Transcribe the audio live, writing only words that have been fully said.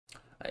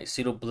Alright,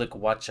 Cito, Blick,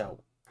 watch out.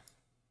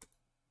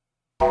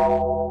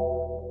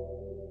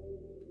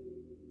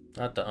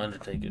 Not the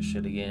Undertaker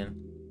shit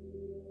again.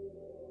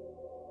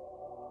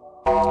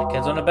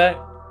 Ken's on the back.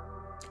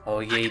 Oh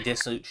yeah, he did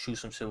shoot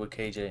some shit with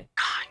KJ.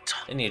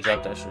 They need to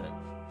drop that shit.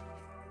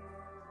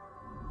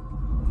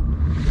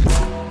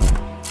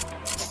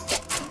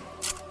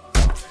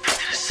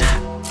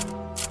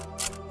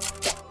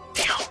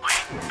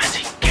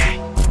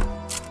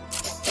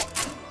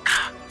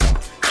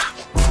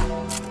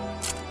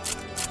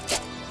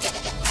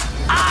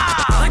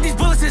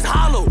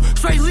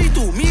 Straight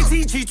lethal, me and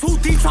TG, too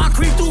deep, try to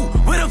creep through.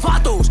 With the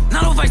vatos,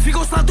 not no vice, we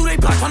gon' slide through they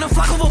block, tryna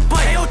flock over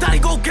butt. Hey, yo, daddy,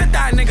 go get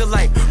that nigga,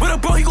 like. With a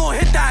bro, he gon'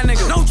 hit that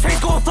nigga. No chase,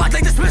 gon' flock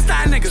like dismiss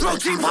that nigga. Smoke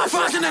G-pop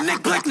fries in the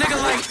Nick Blick,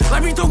 nigga,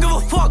 like we don't give a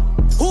fuck.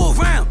 Who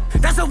around?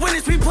 That's a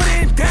witness, we put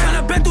it down.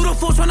 Tryna bend through the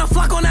floor, tryna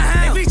flock on the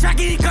hand. If we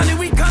jacking, he gunning,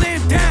 we gunning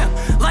him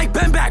down. Like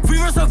bend back,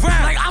 reverse around.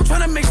 Like I'm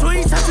tryna make sure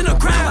he touching the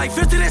ground. Like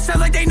 50 and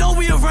 7, like they know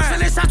we around.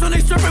 Send their shots when they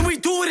stripping, we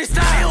do it in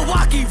style.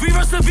 Milwaukee,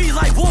 reverse the V,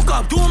 like woke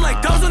up, do him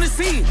like dubs on the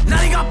scene.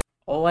 Now they got.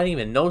 Oh, I didn't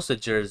even notice the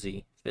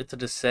jersey. Fit to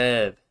the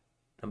Sev.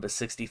 Number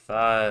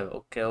 65.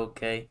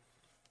 Okay.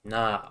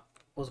 Nah.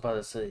 What was I about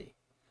to say?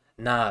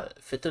 Nah,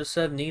 Fit to the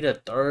Sev need a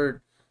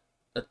third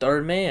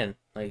man.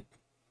 Like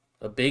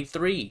a big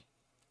three.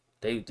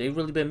 They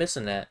really been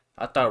missing that.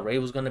 I thought Ray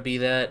was gonna be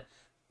that.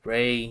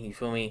 Ray, you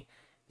feel me?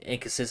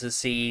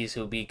 Inconsistencies.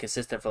 He'll be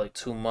consistent for like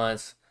 2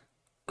 months.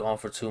 Gone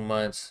for 2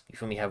 months. You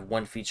feel me? Have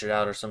one featured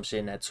out or some shit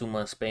in that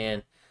 2-month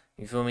span.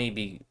 You feel me?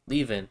 Be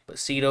leaving. But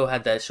Cito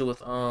had that shit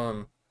with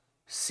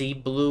C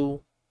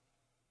Blue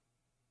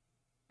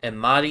and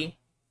Madi.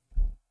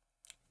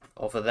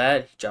 Off of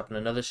that, he dropping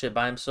another shit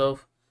by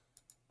himself.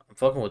 I'm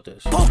fucking with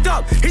this. Poked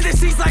up, hit the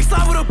seats like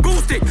slide with a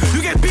broomstick.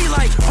 You get beat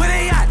like where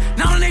they at?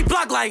 Now on they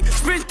block like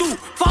sprint through,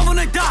 5 on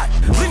the dot,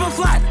 leave him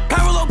flat,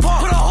 parallel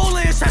park, put a hole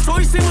in his chest. All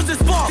he seen was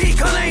this ball. He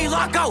color ain't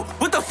lock out.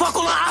 What the fuck?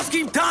 All the ops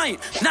keep dying.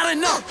 Not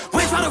enough.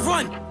 Wait, try to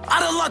run.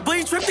 Out of luck, but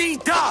he tripped and he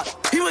died.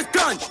 He was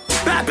done.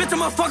 Bad bitch,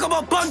 I'ma fuck up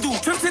a bundle.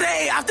 Trip to the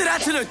A, after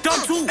that to the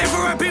dump too.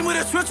 Infrared beam with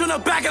a switch on the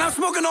back, and I'm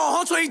smoking on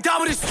whole, so he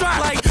died with his strap.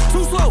 Like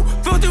too slow,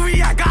 felt the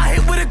react, got hit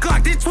with a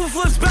Glock, did 2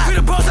 flips back. We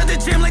the bros at the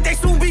gym like they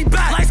soon be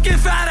back. Light skin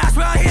fat ass,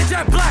 we're out here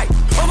jet black.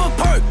 Over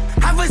perk,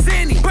 have a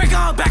Zanny. Break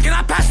on back and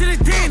I pass it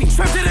to Danny.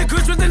 Trip to the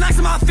grits with the knives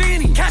in my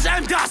fanny. Catch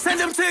M dot, send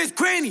him to his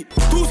granny.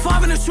 Dudes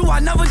 5 in the shoe, I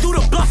never do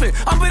the bluffing.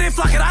 I'm in it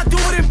flocking, I do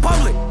it in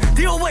public.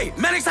 DOA,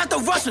 medics at the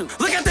Russian.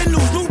 Look at the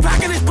news, new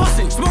packing is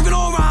busting. Smoking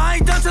all around, I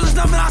ain't done till it's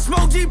nothing. I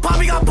smoke G,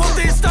 Poppy got bumped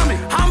in his stomach.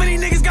 How many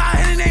niggas got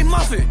hit and they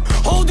muffin?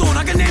 Hold on,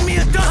 I can name me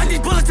a dozen. Like these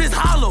bullets is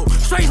hollow,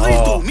 straight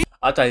lethal.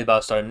 I thought you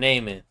about to start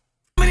naming.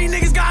 How many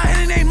niggas got hit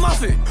and they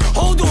muffin?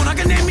 Hold on, I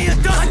can name me a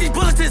dozen. Like these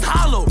bullets is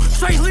hollow,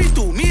 straight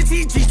lethal. Me and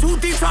TG, too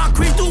deep, try to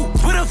creep through.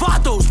 With the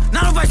vatos,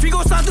 not no vice, we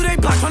gon' slide through they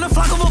block, tryna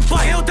flock over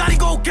butt. Hell, daddy,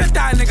 go get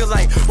that nigga,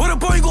 like. With a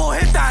boy, you gon'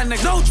 hit that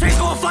nigga. No chase,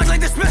 gon' flock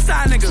like dismiss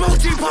that nigga. Smoke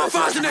G-pop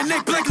fries in the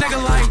Nick Blick,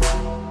 nigga, like.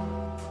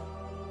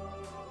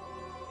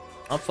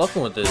 I'm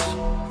fucking with this.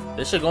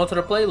 This should go into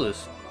the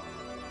playlist.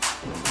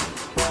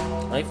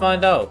 Let me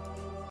find out.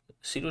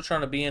 Cito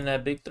trying to be in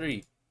that big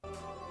 3.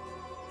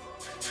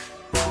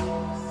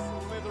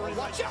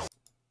 Watch out!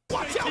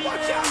 Watch out!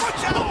 Watch out!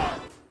 Watch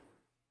out!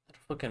 That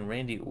fucking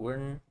Randy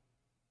Orton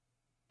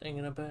thing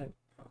in the back.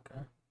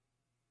 Okay.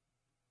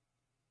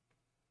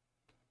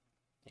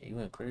 Yeah, you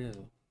went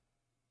crazy.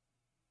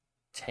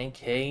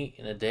 10K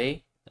in a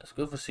day? That's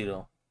good for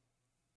Cito.